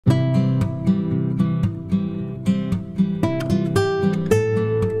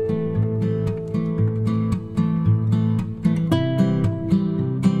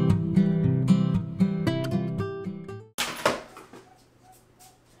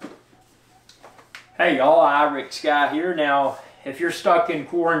Hey y'all, Rick Sky here. Now, if you're stuck in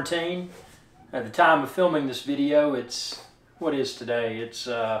quarantine at the time of filming this video, what is today? It is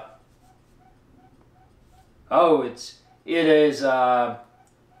April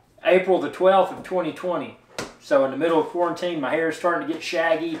the 12th of 2020. So in the middle of quarantine, my hair is starting to get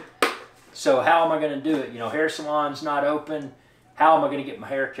shaggy. So how am I going to do it? You know, hair salon's not open. How am I going to get my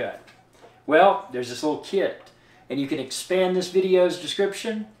hair cut? Well, there's this little kit, and you can expand this video's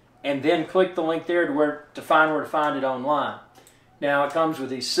description and then click the link there to find where to find it online. Now it comes with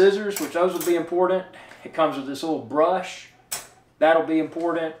these scissors, which those will be important. It comes with this little brush. That'll be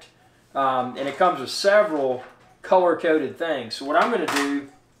important. And it comes with several color-coded things. So what I'm going to do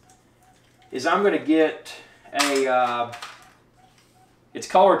is I'm going to get it's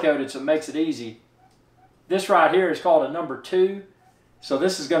color-coded, so it makes it easy. This right here is called a number 2. So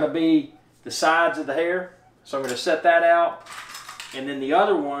this is going to be the sides of the hair. So I'm going to set that out. And then the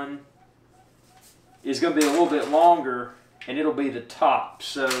other one is going to be a little bit longer, and it'll be the top.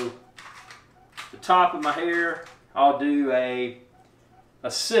 So the top of my hair, I'll do a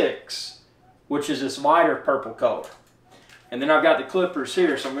 6, which is this lighter purple color. And then I've got the clippers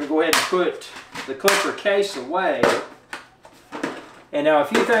here, so I'm going to go ahead and put the clipper case away. And now a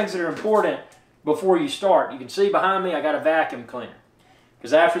few things that are important before you start. You can see behind me I got a vacuum cleaner.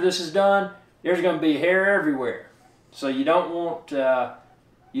 Because after this is done, there's going to be hair everywhere. So you don't want to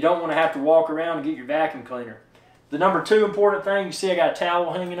have to walk around and get your vacuum cleaner. The number 2 important thing, you see I got a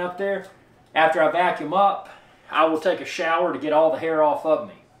towel hanging up there. After I vacuum up, I will take a shower to get all the hair off of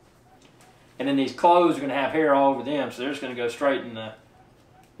me. And then these clothes are going to have hair all over them, so they're just going to go straight in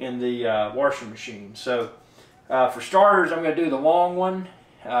the washing machine. So for starters, I'm going to do the long one.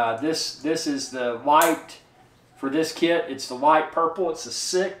 This is the light for this kit. It's the light purple. It's a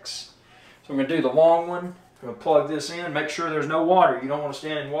 6. So I'm going to do the long one. I'm going to plug this in, make sure there's no water. You don't want to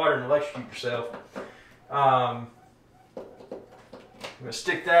stand in water and electrocute yourself. I'm going to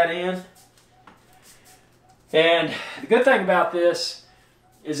stick that in. And the good thing about this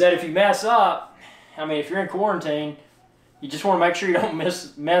is that if you mess up, I mean, if you're in quarantine, you just want to make sure you don't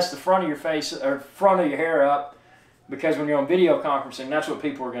mess the front of your face or front of your hair up, because when you're on video conferencing, that's what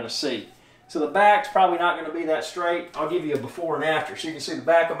people are going to see. So the back's probably not going to be that straight. I'll give you a before and after. So you can see the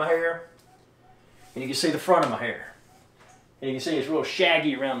back of my hair. And you can see the front of my hair. And you can see it's real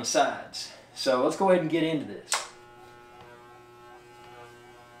shaggy around the sides. So let's go ahead and get into this.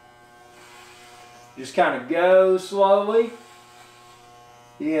 Just kind of go slowly.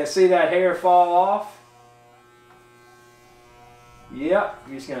 You're going to see that hair fall off. Yep,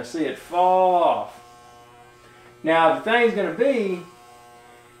 you're just going to see it fall off. Now the thing's going to be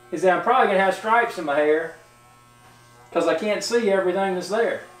is that I'm probably going to have stripes in my hair because I can't see everything that's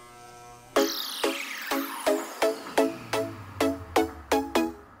there.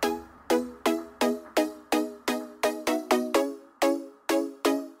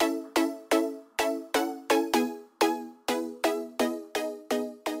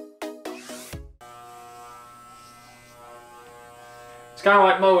 It's kind of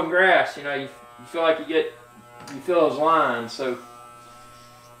like mowing grass, you know, you feel like you feel those lines. So,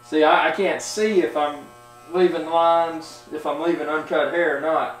 see, I can't see if I'm leaving lines, if I'm leaving uncut hair or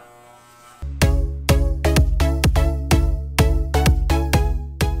not.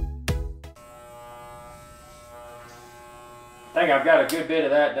 I think I've got a good bit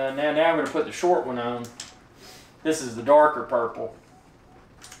of that done now. Now I'm going to put the short one on. This is the darker purple.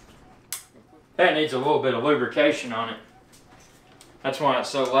 That needs a little bit of lubrication on it. That's why it's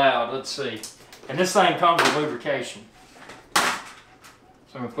so loud. Let's see. And this thing comes with lubrication. So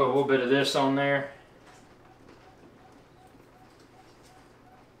I'm going to put a little bit of this on there.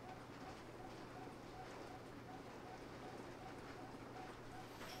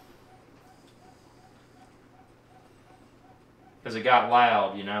 Because it got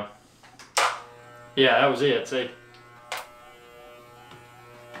loud, you know. Yeah, that was it. See?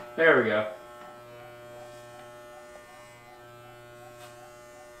 There we go.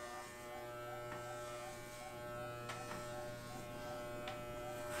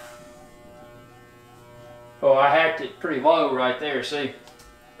 Oh, I hacked it pretty low right there, see?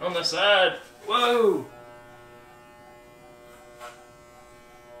 On the side. Whoa!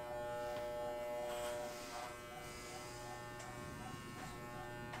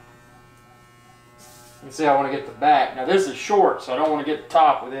 You can see I want to get the back. Now this is short, so I don't want to get the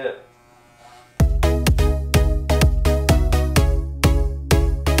top with it.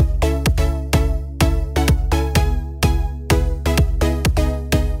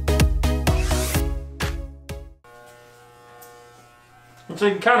 And so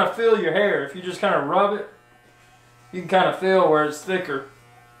you can kind of feel your hair. If you just kind of rub it, you can kind of feel where it's thicker.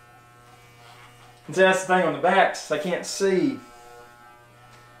 And see, that's the thing on the backs, I can't see.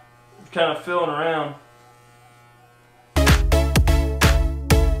 I'm kind of feeling around.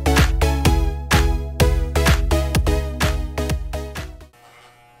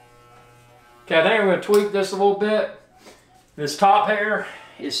 Okay, I think I'm going to tweak this a little bit. This top hair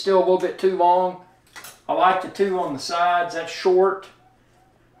is still a little bit too long. I like the 2 on the sides, that's short.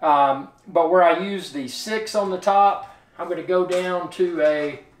 But where I use the 6 on the top, I'm going to go down to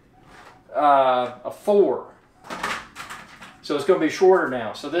a 4. So it's going to be shorter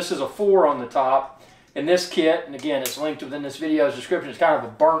now. So this is a 4 on the top. And this kit, and again, it's linked within this video's description, it's kind of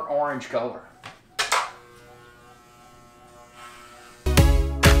a burnt orange color.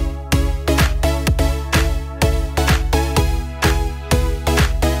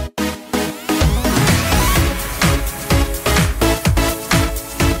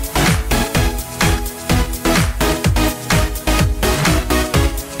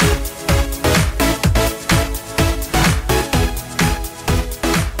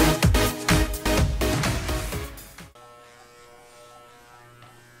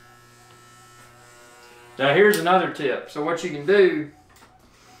 Now here's another tip. So what you can do, you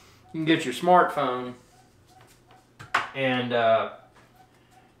can get your smartphone and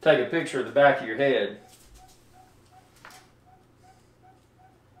take a picture of the back of your head.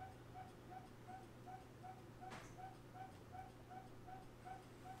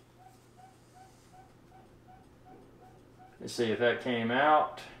 Let's see if that came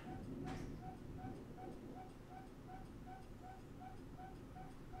out.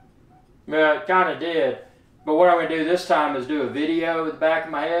 Yeah, it kind of did. But what I'm going to do this time is do a video of the back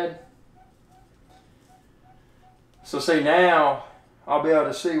of my head. So see, now I'll be able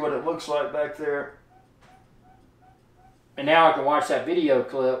to see what it looks like back there. And now I can watch that video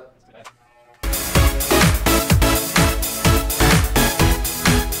clip.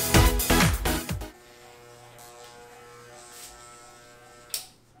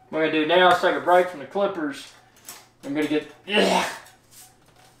 What I'm going to do now is take a break from the clippers. I'm going to get...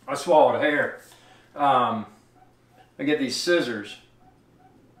 I swallowed a hair. I get these scissors.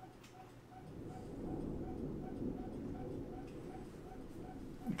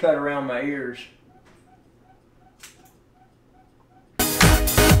 Cut around my ears.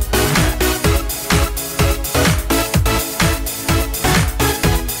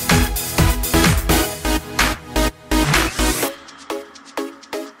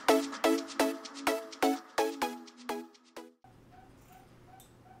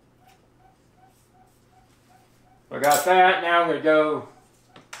 I got that. Now I'm going to go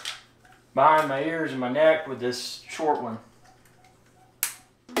behind my ears and my neck with this short one.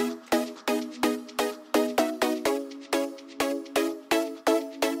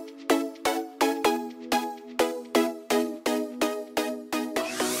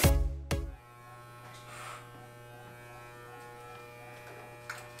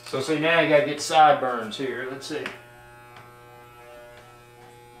 So see, now you got to get sideburns here. Let's see.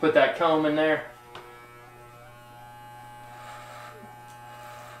 Put that comb in there.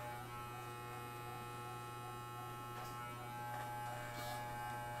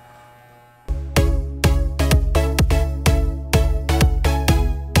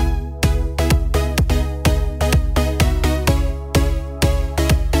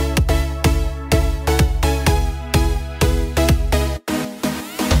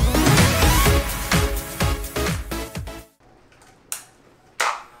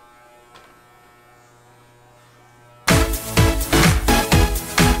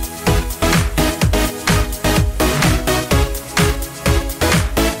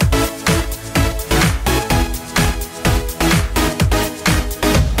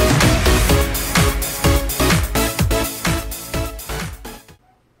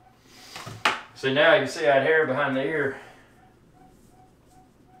 So now you can see that hair behind the ear.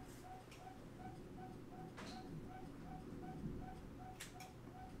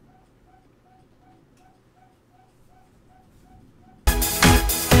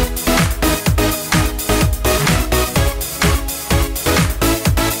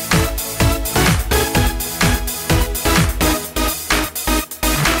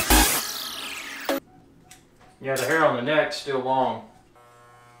 Yeah, the hair on the neck's still long.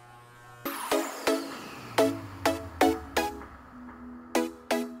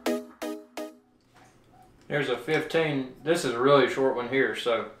 Here's a 15, this is a really short one here,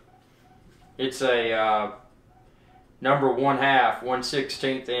 so it's a number 1/2,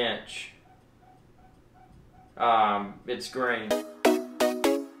 1/16 inch. It's green.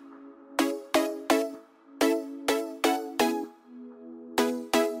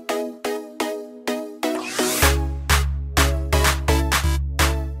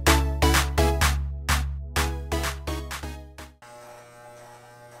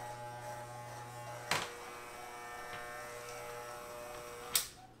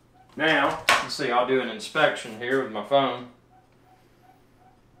 Now, let's see, I'll do an inspection here with my phone.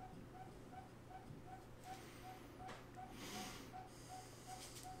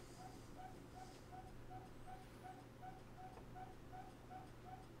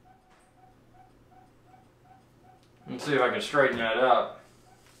 Let's see if I can straighten that up.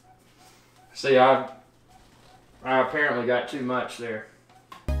 See, I apparently got too much there.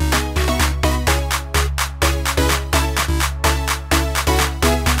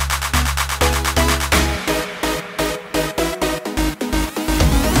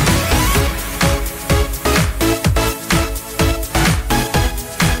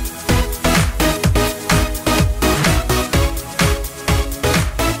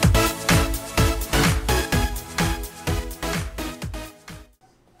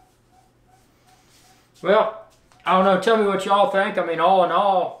 Well, I don't know, tell me what y'all think. I mean, all in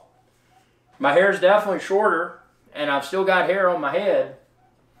all, my hair's definitely shorter, and I've still got hair on my head.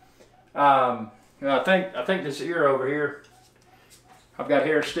 I think this ear over here, I've got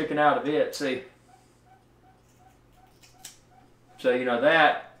hair sticking out a bit, see? So, you know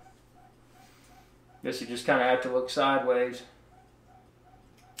that, guess you just kind of have to look sideways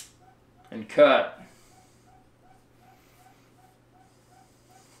and cut.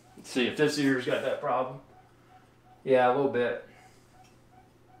 Let's see if this ear's got that problem. Yeah, a little bit.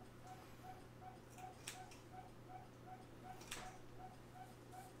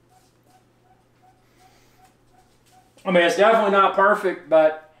 I mean, it's definitely not perfect,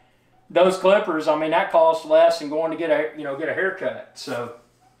 but those clippers, I mean, that costs less than going to get a, get a haircut. So,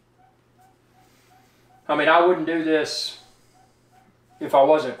 I mean, I wouldn't do this if I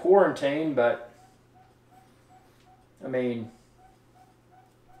wasn't quarantined, but I mean,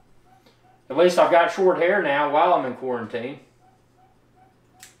 at least I've got short hair now while I'm in quarantine.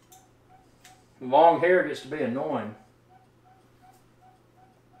 Long hair gets to be annoying.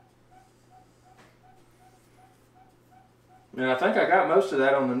 And I think I got most of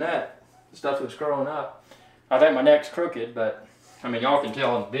that on the neck. The stuff that was curling up. I think my neck's crooked, but I mean, y'all can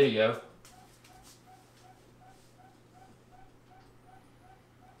tell in the video.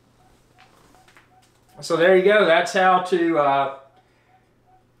 So there you go. That's how to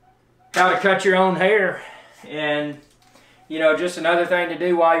cut your own hair. And just another thing to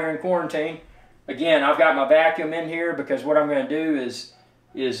do while you're in quarantine. Again, I've got my vacuum in here because what I'm going to do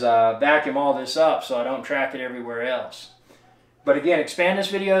is vacuum all this up so I don't track it everywhere else. But again, expand this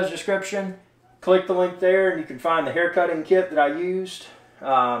video's description. Click the link there and you can find the hair cutting kit that I used.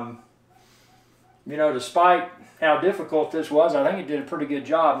 Despite how difficult this was, I think it did a pretty good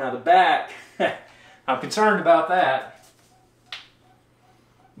job. Now the back, I'm concerned about that.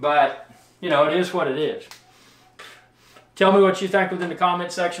 But, it is what it is. Tell me what you think within the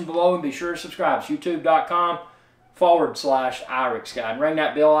comment section below and be sure to subscribe. It's youtube.com/IrixGuy. And ring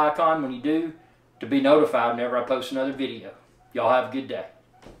that bell icon when you do to be notified whenever I post another video. Y'all have a good day.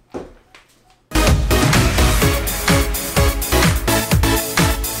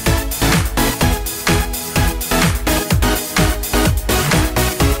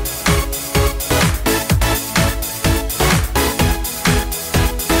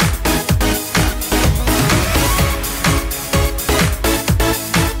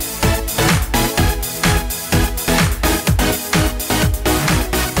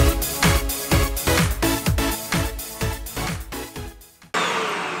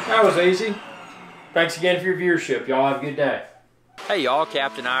 That was easy. Thanks again for your viewership. Y'all have a good day. Hey y'all,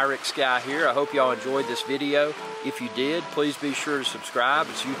 Captain IrixGuy here. I hope y'all enjoyed this video. If you did, please be sure to subscribe.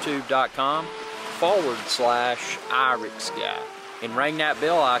 It's youtube.com/IrixGuy. And ring that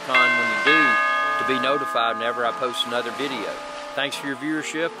bell icon when you do to be notified whenever I post another video. Thanks for your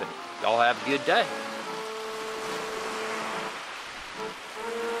viewership and y'all have a good day.